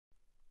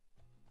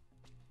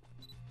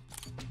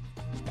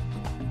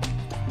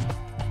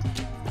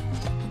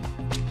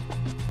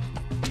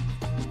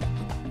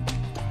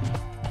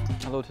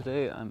Hello,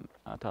 today I'm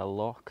at a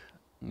loch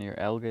near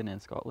Elgin in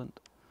Scotland.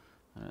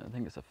 I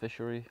think it's a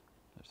fishery.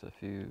 There's a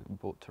few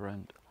boats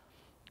around.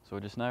 So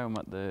just now I'm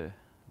at the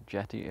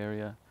jetty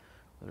area.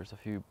 There's a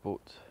few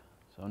boats,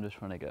 so I'm just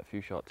trying to get a few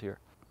shots here.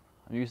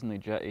 I'm using the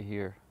jetty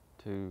here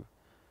to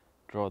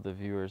draw the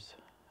viewer's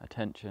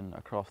attention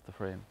across the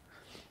frame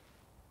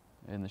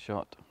in the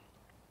shot.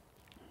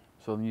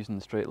 So I'm using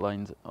the straight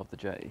lines of the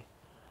jetty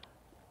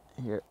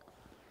here.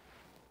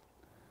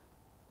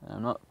 And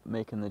I'm not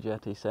making the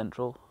jetty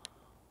central.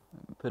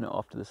 I'm putting it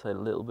off to the side a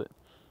little bit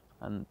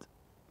and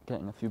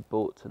getting a few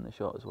boats in the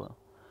shot as well.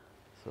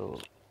 So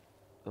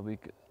there'll be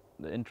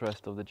the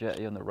interest of the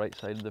jetty on the right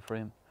side of the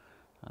frame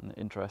and the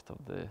interest of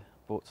the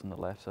boats on the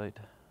left side.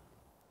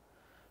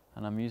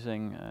 And I'm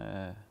using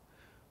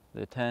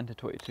the 10 to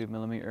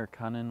 22mm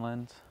Canon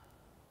lens,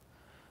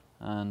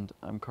 and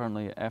I'm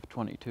currently at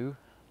f22,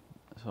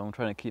 so I'm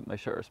trying to keep my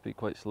shutter speed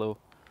quite slow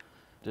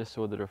just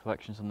so the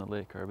reflections on the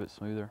lake are a bit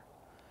smoother.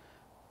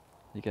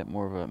 You get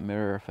more of a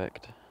mirror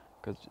effect,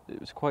 because it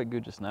was quite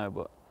good just now,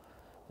 but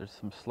there's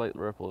some slight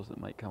ripples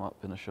that might come up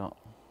in the shot.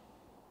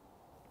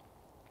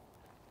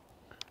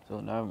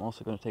 So now I'm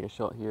also going to take a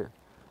shot here.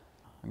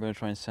 I'm going to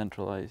try and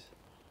centralize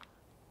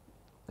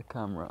the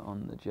camera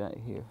on the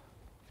jetty here,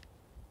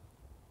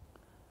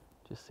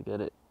 just to get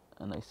it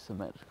a nice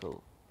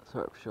symmetrical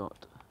sort of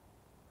shot.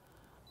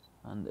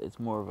 And it's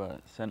more of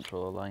a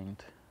central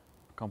aligned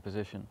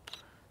composition,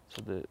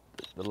 so the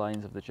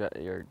lines of the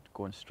jetty are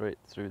going straight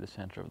through the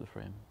center of the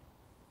frame.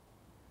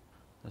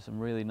 There's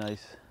some really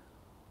nice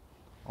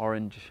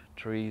orange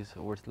trees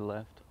over to the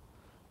left.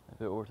 A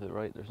bit over to the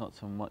right, there's not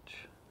so much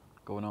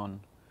going on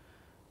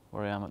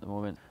where I am at the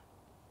moment.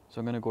 So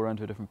I'm going to go around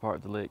to a different part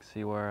of the lake,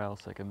 see where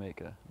else I can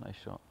make a nice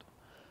shot.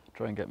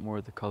 Try and get more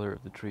of the colour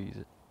of the trees.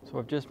 So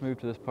I've just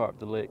moved to this part of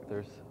the lake.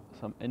 There's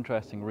some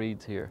interesting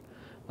reeds here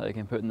that I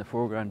can put in the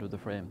foreground of the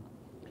frame.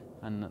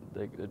 And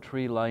the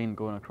tree line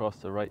going across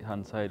the right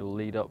hand side will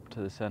lead up to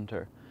the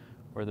centre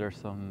where there's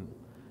some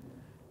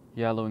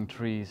yellowing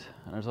trees,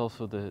 and there's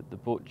also the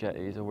boat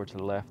jetties over to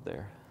the left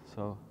there.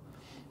 So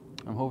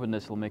I'm hoping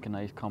this will make a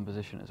nice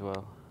composition as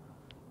well.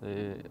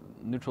 The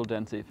neutral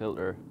density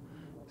filter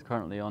is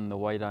currently on the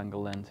wide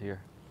angle lens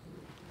here,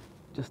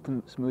 just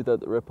to smooth out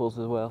the ripples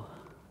as well.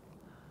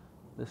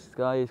 The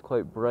sky is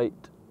quite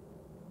bright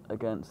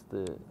against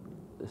the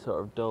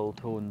sort of dull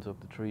tones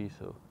of the trees,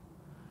 so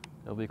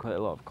there'll be quite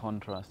a lot of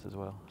contrast as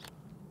well.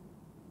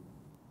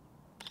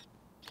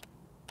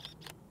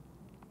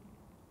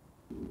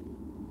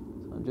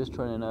 So I'm just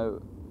trying to now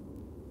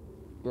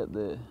get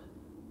the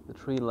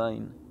tree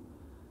line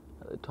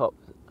at the top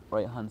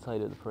right hand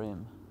side of the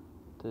frame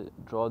to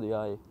draw the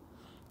eye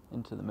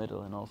into the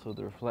middle, and also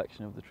the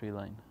reflection of the tree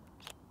line.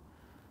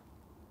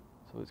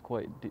 So it's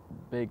quite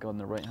big on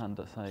the right hand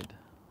side,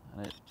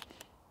 and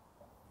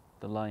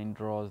the line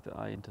draws the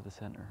eye into the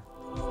centre.